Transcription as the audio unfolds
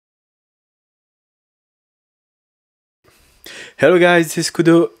Hello guys, this is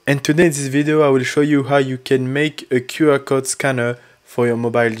Kudo, and today in this video I will show you how you can make a QR code scanner for your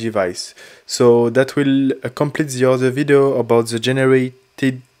mobile device. So that will complete the other video about the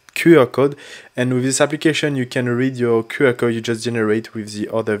generated QR code, and with this application you can read your QR code you just generate with the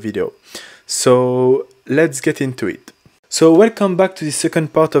other video. So let's get into it. So welcome back to the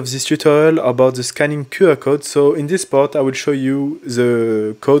second part of this tutorial about the scanning QR code. So in this part I will show you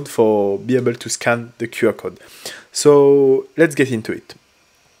the code for be able to scan the QR code. So let's get into it.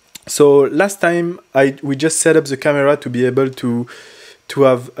 So last time we just set up the camera to be able to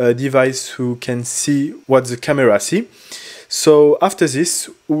have a device who can see what the camera see. So after this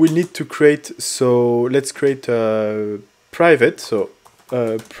we need to create, so let's create a private,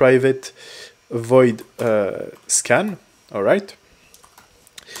 private void scan. All right,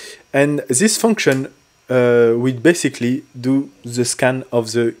 and this function will basically do the scan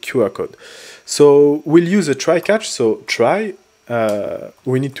of the QR code. So we'll use a try catch. So try,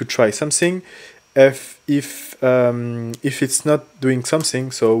 we need to try something. If it's not doing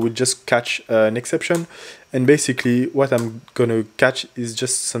something, so we'll just catch an exception. And basically what I'm gonna catch is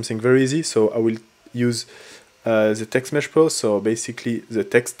just something very easy. So I will use the text mesh pro. So basically the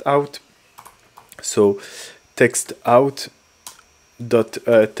text out. So text out dot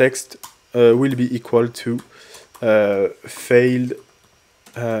text will be equal to failed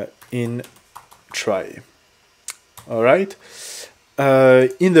in try. All right,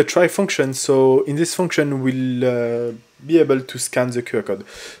 in the try function, so in this function we'll be able to scan the QR code.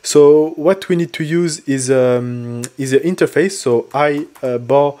 So what we need to use is an interface. So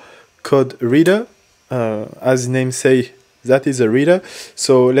barcode reader, as the name say, that is a reader.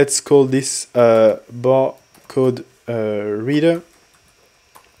 So let's call this barcode reader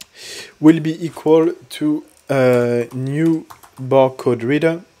will be equal to new barcode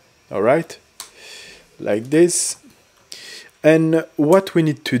reader. All right, like this. And what we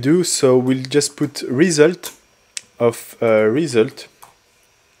need to do, so we'll just put result of result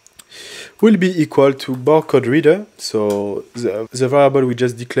will be equal to barcode reader. So the variable we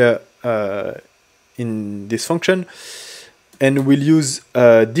just declare in this function, and we'll use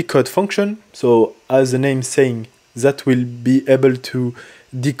a decode function. So as the name saying, that will be able to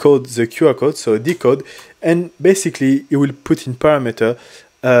decode the QR code. So decode, and basically it will put in parameter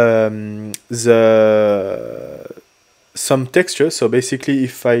some texture. So basically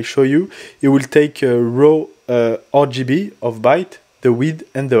if I show you, it will take a raw RGB of byte, the width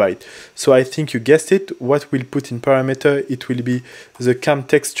and the height. So I think you guessed it, what we'll put in parameter, it will be the cam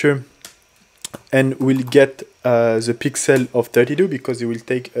texture, and we'll get the pixel of 32 because it will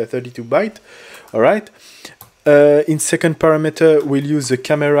take 32 byte. All right. In second parameter we'll use the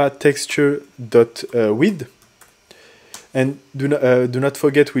camera texture dot width, and do not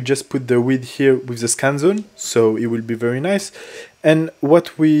forget we just put the width here with the scan zone, so it will be very nice. And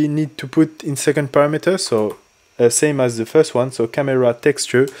what we need to put in second parameter, so same as the first one, so camera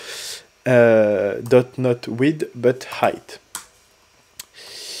texture dot not width but height.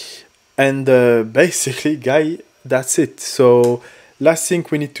 And basically guy, that's it. So last thing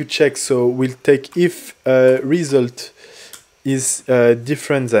we need to check, so we'll take if result is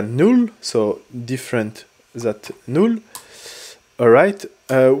different than null, so different than null. All right,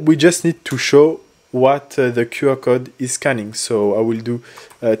 we just need to show what the QR code is scanning. So I will do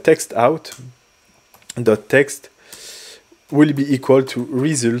text out dot text will be equal to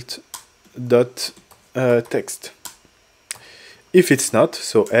result dot text. If it's not,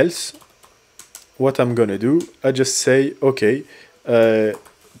 so else, what I'm gonna do, I just say okay,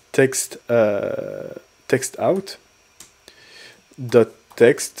 text out dot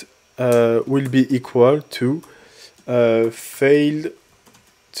text will be equal to failed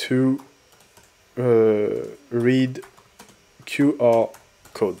to read QR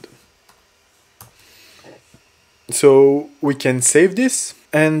code. So we can save this,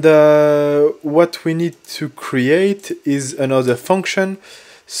 and what we need to create is another function.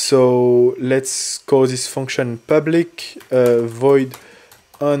 So let's call this function public void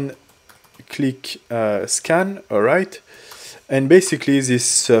on click scan. All right, and basically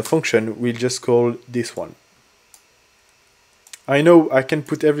this function we'll just call this one. I know I can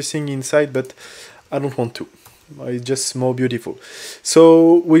put everything inside, but I don't want to. It's just more beautiful.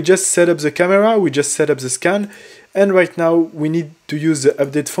 So we just set up the camera, we just set up the scan, and right now we need to use the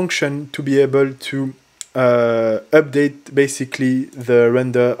update function to be able to update basically the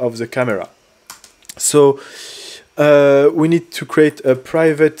render of the camera. So we need to create a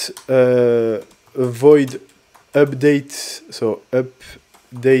private void update, so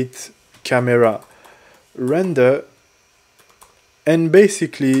update camera render, and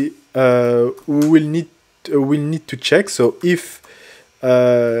basically we will need we'll need to check. So if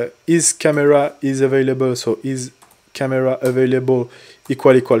is camera is available, so is camera available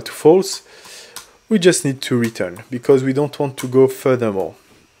equal to false, we just need to return because we don't want to go furthermore.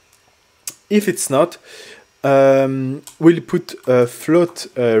 If it's not, we'll put a float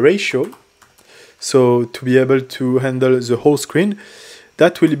ratio, so to be able to handle the whole screen.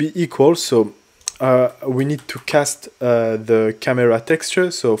 That will be equal, so we need to cast the camera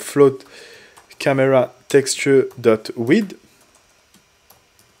texture, so float camera texture dot width,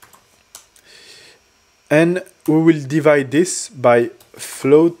 and we will divide this by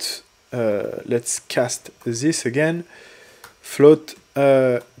float. Let's cast this again. Float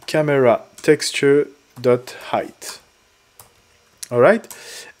camera texture dot height. All right,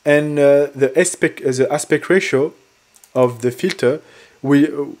 and the aspect ratio of the filter.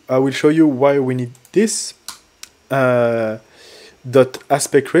 I will show you why we need this. Dot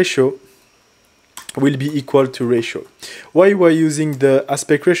aspect ratio will be equal to ratio. Why we're using the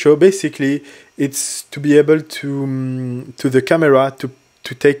aspect ratio? Basically, it's to be able to the camera to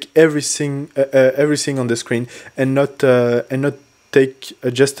take everything on the screen and not take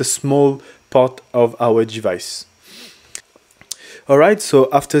just a small part of our device. Alright, so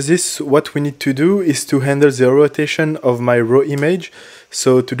after this, what we need to do is to handle the rotation of my raw image.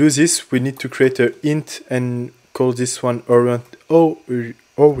 So to do this, we need to create an int and call this one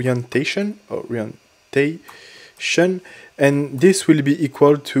orientation, and this will be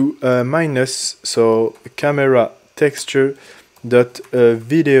equal to minus, so camera texture dot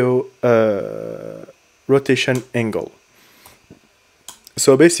video rotation angle.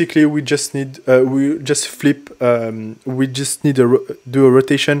 So basically, we just need we just need to do a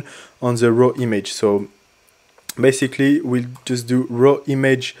rotation on the raw image. So basically, we'll just do raw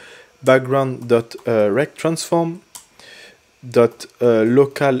image background dot rect transform dot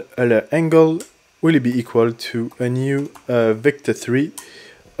local angle will be equal to a new vector 3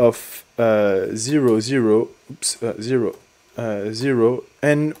 of 0 0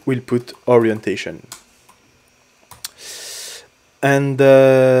 and we'll put orientation. And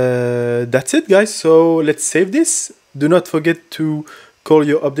that's it, guys. So let's save this. Do not forget to call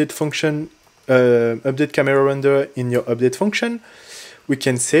your update function, update camera render in your update function. We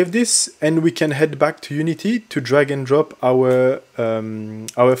can save this and we can head back to Unity to drag and drop our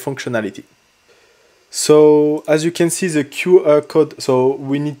functionality. So as you can see, the QR code, so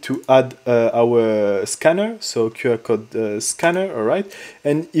we need to add our scanner, so QR code scanner, all right,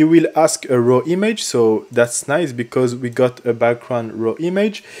 and it will ask a raw image, so that's nice because we got a background raw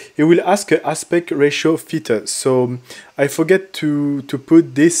image. It will ask an aspect ratio filter, so I forget to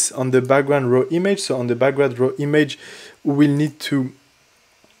put this on the background raw image. So on the background raw image, we will need to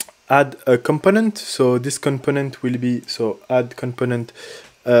add a component, so this component will be, so add component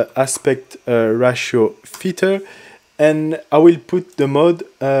aspect ratio filter, and I will put the mode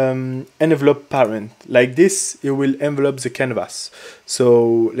envelope parent. Like this, it will envelope the canvas.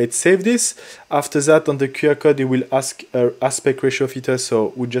 So let's save this. After that, on the QR code, it will ask aspect ratio filter,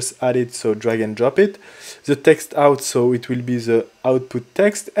 so we just add it, so drag and drop it. The text out, so it will be the output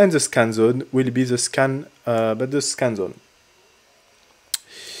text, and the scan zone will be the scan, but the scan zone.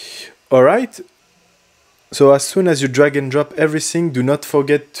 All right. So as soon as you drag and drop everything, do not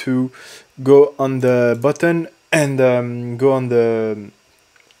forget to go on the button and go on the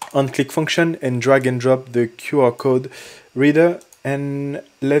on-click function and drag and drop the QR code reader, and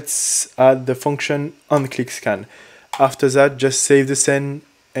let's add the function on-click scan. After that, just save the scene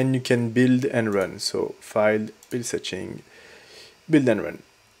and you can build and run. So file, build searching, build and run.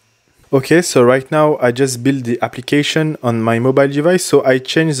 Okay, so right now I just built the application on my mobile device. So I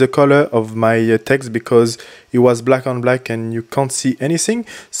changed the color of my text because it was black on black and you can't see anything.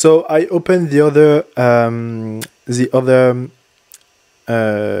 So I opened the other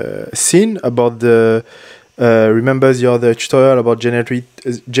scene about the remember the other tutorial about generated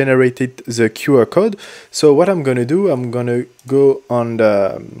the QR code. So what I'm gonna do, I'm gonna go on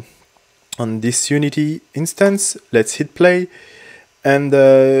this Unity instance. Let's hit play. And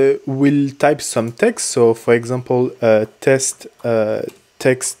we'll type some text. So for example, test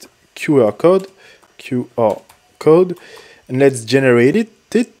text QR code, and let's generate it.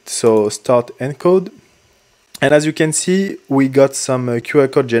 So start encode. And as you can see, we got some QR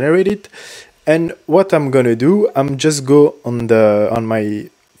code generated. And what I'm gonna do, I'm just go on my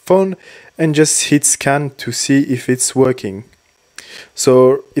phone and just hit scan to see if it's working.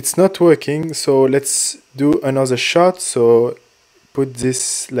 So it's not working. So let's do another shot. So put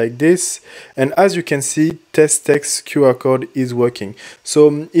this like this, and as you can see, test text QR code is working.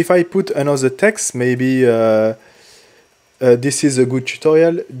 So if I put another text, maybe this is a good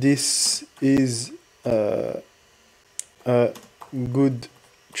tutorial, this is a good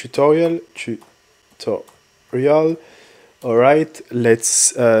tutorial. Alright, let's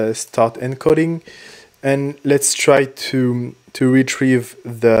start encoding, and let's try to retrieve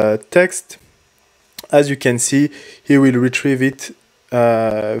the text. As you can see, he will retrieve it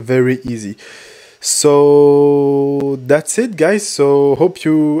very easy. So that's it, guys. So hope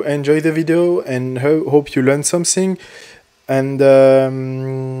you enjoyed the video and hope you learned something. And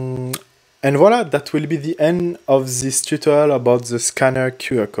voila, that will be the end of this tutorial about the scanner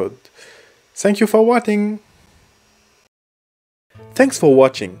QR code. Thank you for watching. Thanks for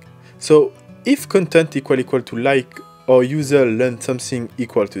watching. So if content equal to like or user learned something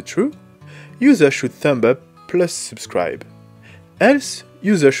equal to true, user should thumb up plus subscribe. Else,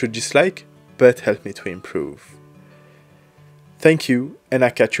 user should dislike but help me to improve. Thank you, and I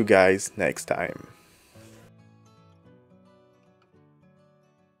catch you guys next time.